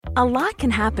A lot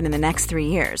can happen in the next 3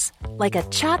 years. Like a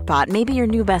chatbot may be your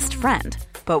new best friend.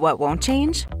 But what won't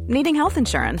change? Needing health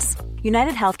insurance.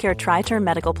 United Healthcare Tri-Term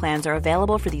Medical Plans are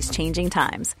available for these changing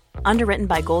times. Underwritten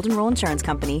by Golden Rule Insurance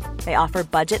Company, they offer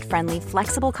budget-friendly,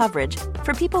 flexible coverage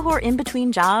for people who are in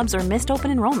between jobs or missed open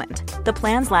enrollment. The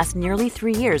plans last nearly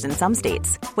 3 years in some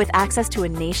states, with access to a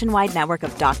nationwide network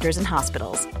of doctors and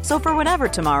hospitals. So for whatever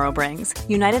tomorrow brings,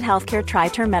 United Healthcare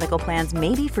Tri-Term Medical Plans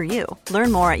may be for you.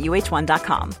 Learn more at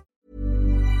uh1.com.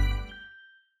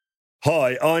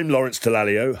 Hi, I'm Lawrence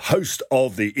Dallaglio, host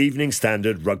of the Evening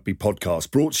Standard Rugby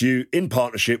Podcast, brought to you in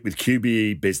partnership with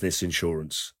QBE Business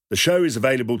Insurance. The show is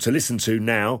available to listen to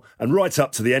now and right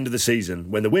up to the end of the season,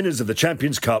 when the winners of the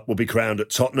Champions Cup will be crowned at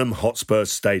Tottenham Hotspur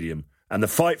Stadium, and the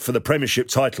fight for the Premiership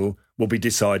title will be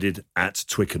decided at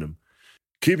Twickenham.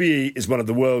 QBE is one of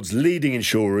the world's leading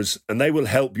insurers, and they will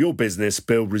help your business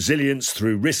build resilience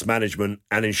through risk management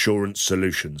and insurance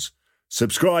solutions.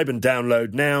 Subscribe and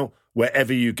download now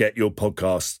wherever you get your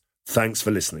podcasts. Thanks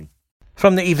for listening.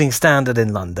 From the Evening Standard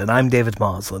in London, I'm David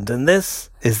Marsland, and this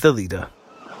is The Leader.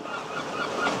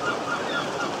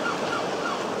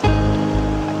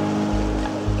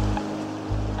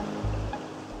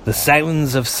 The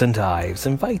sounds of St Ives,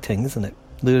 inviting, isn't it?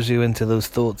 Lures you into those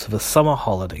thoughts of a summer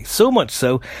holiday. So much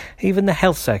so, even the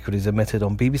Health Secretary's admitted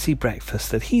on BBC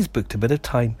Breakfast that he's booked a bit of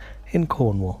time in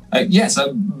Cornwall. Yes,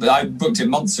 I booked it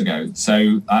months ago.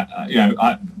 So,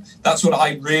 that's what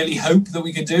I really hope that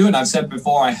we could do. And I've said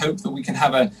before, I hope that we can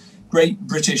have a great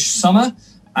British summer.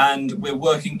 And we're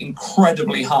working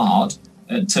incredibly hard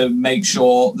to make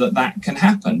sure that that can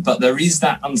happen. But there is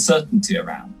that uncertainty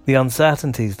around. The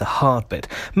uncertainty's the hard bit.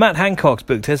 Matt Hancock's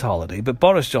booked his holiday, but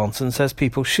Boris Johnson says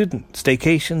people shouldn't.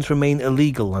 Staycations remain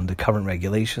illegal under current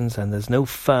regulations, and there's no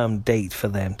firm date for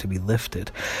them to be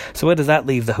lifted. So where does that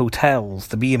leave the hotels,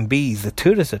 the B&Bs, the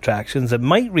tourist attractions that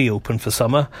might reopen for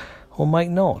summer, or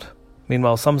might not?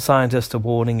 Meanwhile, some scientists are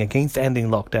warning against ending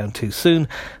lockdown too soon,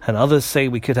 and others say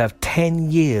we could have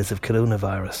 10 years of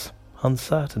coronavirus.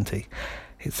 Uncertainty.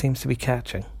 It seems to be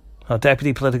catching. Our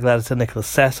Deputy Political Editor Nicholas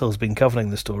Cecil's been covering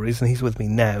the stories, and he's with me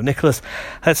now. Nicholas,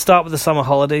 let's start with the summer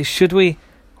holidays. Should we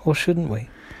or shouldn't we?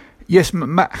 Yes,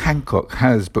 Matt Hancock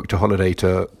has booked a holiday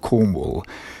to Cornwall,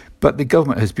 but the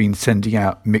government has been sending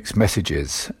out mixed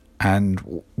messages. And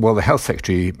while the Health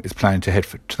Secretary is planning to head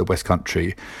to the West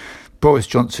Country, Boris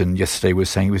Johnson yesterday was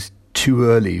saying it was too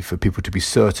early for people to be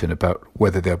certain about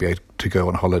whether they'll be able to go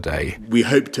on holiday. We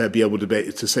hope to be able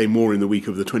to say more in the week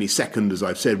of the 22nd, as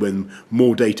I've said, when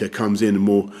more data comes in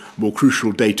and more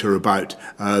crucial data about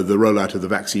the rollout of the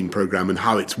vaccine programme and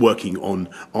how it's working on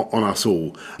us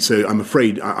all. So I'm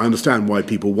afraid I understand why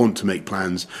people want to make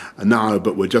plans now,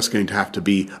 but we're just going to have to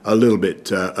be a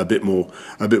bit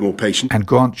more patient. And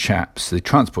Grant Shapps, the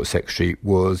Transport Secretary,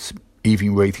 was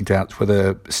even raising doubts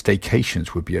whether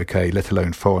staycations would be okay, let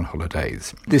alone foreign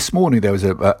holidays. This morning there was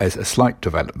a slight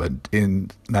development in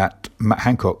that Matt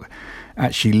Hancock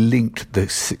actually linked the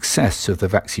success of the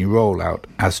vaccine rollout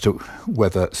as to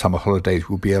whether summer holidays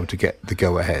will be able to get the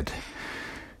go-ahead.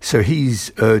 So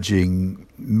he's urging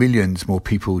millions more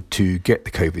people to get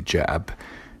the COVID jab.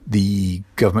 The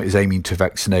government is aiming to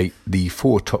vaccinate the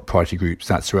 4 top priority groups.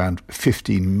 That's around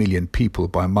 15 million people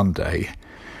by Monday.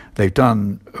 They've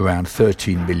done around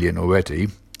 13 million already,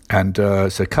 and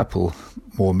it's a couple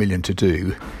more million to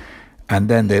do. And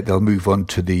then they'll move on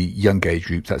to the young age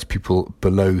group, that's people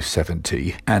below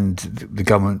 70. And the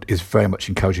government is very much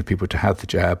encouraging people to have the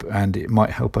jab, and it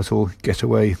might help us all get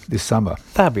away this summer.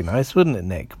 That'd be nice, wouldn't it,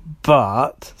 Nick?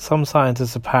 But some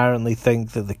scientists apparently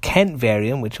think that the Kent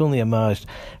variant, which only emerged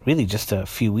really just a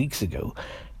few weeks ago,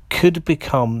 could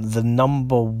become the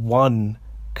number one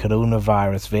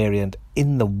coronavirus variant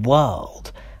in the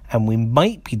world, and we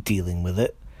might be dealing with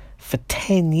it for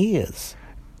 10 years.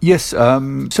 Yes,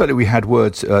 certainly we had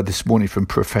words this morning from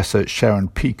Professor Sharon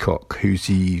Peacock, who's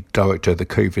the director of the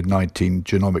COVID-19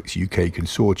 Genomics UK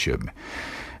Consortium.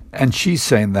 And she's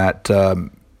saying that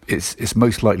it's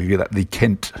most likely that the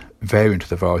Kent variant of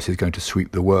the virus is going to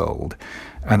sweep the world,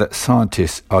 and that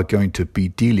scientists are going to be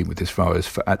dealing with this virus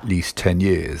for at least 10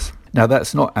 years. Now,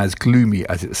 that's not as gloomy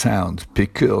as it sounds,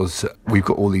 because we've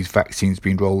got all these vaccines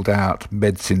being rolled out,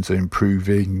 medicines are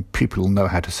improving, people know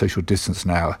how to social distance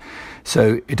now.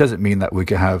 So it doesn't mean that we're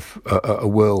going to have a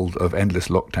world of endless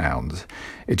lockdowns.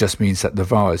 It just means that the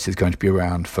virus is going to be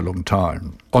around for a long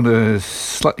time. On a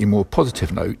slightly more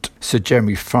positive note, Sir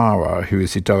Jeremy Farrar, who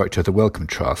is the director of the Wellcome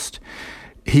Trust,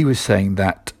 he was saying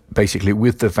that basically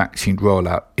with the vaccine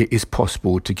rollout, it is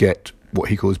possible to get what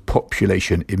he calls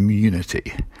population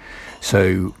immunity.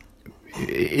 So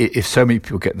if so many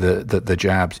people get the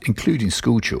jabs, including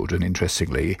school children,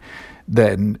 interestingly,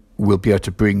 then we'll be able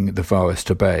to bring the virus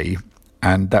to bay,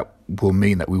 and that will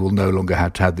mean that we will no longer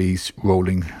have to have these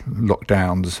rolling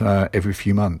lockdowns every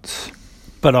few months.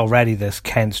 But already this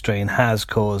Kent strain has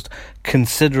caused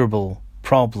considerable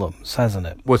problems, hasn't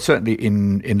it? Well, certainly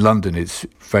in London, it's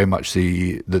very much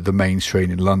the main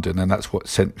strain in London, and that's what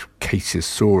sent cases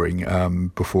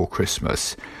soaring before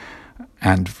Christmas.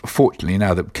 And fortunately,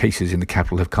 now that cases in the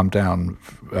capital have come down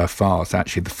fast,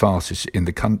 actually the fastest in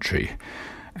the country.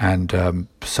 And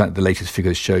the latest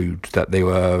figures showed that they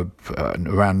were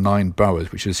around 9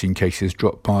 boroughs, which have seen cases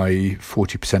drop by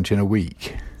 40% in a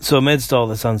week. So amidst all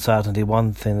this uncertainty,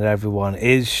 one thing that everyone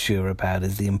is sure about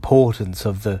is the importance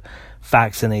of the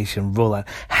vaccination rollout.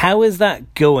 How is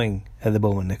that going at the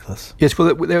moment, Nicholas? Yes,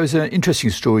 well, there was an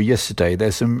interesting story yesterday.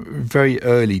 There's some very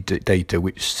early data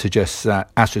which suggests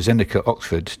that AstraZeneca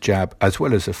Oxford jab, as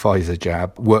well as the Pfizer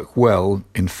jab, work well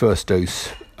in first dose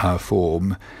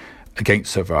form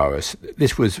against the virus.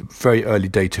 This was very early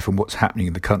data from what's happening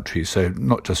in the country, so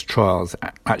not just trials,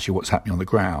 actually what's happening on the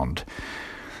ground.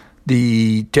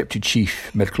 The Deputy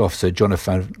Chief Medical Officer,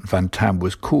 Jonathan Van Tam,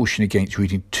 was cautioning against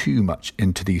reading too much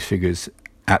into these figures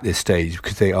at this stage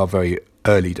because they are very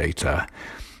early data.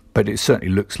 But it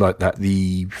certainly looks like that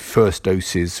the first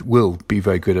doses will be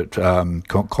very good at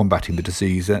combating the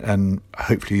disease, and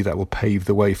hopefully that will pave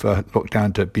the way for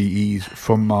lockdown to be eased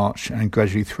from March and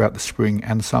gradually throughout the spring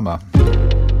and summer.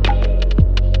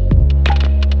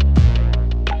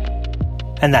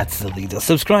 And that's The Leader.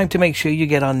 Subscribe to make sure you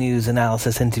get our news,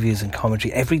 analysis, interviews and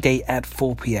commentary every day at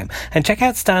 4 p.m. And check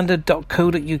out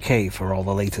standard.co.uk for all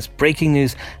the latest breaking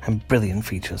news and brilliant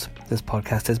features. This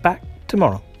podcast is back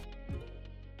tomorrow.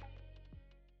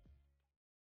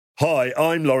 Hi,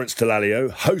 I'm Lawrence Dallaglio,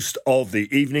 host of the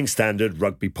Evening Standard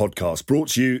Rugby Podcast, brought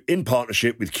to you in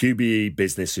partnership with QBE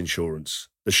Business Insurance.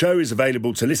 The show is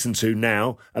available to listen to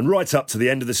now and right up to the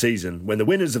end of the season, when the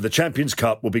winners of the Champions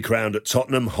Cup will be crowned at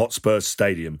Tottenham Hotspur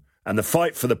Stadium, and the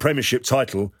fight for the Premiership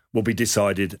title will be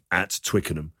decided at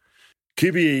Twickenham.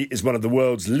 QBE is one of the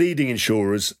world's leading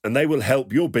insurers, and they will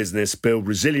help your business build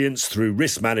resilience through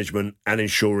risk management and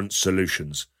insurance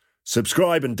solutions.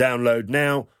 Subscribe and download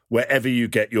now wherever you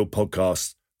get your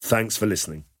podcasts. Thanks for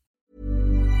listening.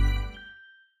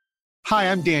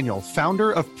 Hi, I'm Daniel,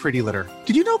 founder of Pretty Litter.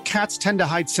 Did you know cats tend to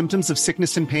hide symptoms of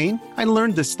sickness and pain? I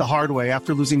learned this the hard way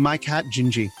after losing my cat,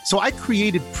 Gingy. So I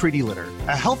created Pretty Litter,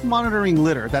 a health monitoring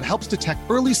litter that helps detect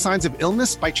early signs of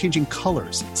illness by changing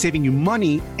colors, saving you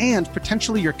money and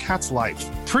potentially your cat's life.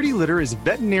 Pretty Litter is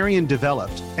veterinarian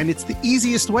developed, and it's the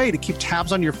easiest way to keep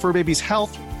tabs on your fur baby's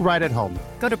health right at home.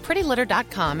 Go to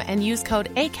prettylitter.com and use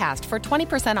code ACAST for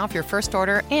 20% off your first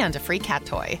order and a free cat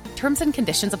toy. Terms and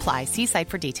conditions apply. See site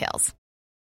for details.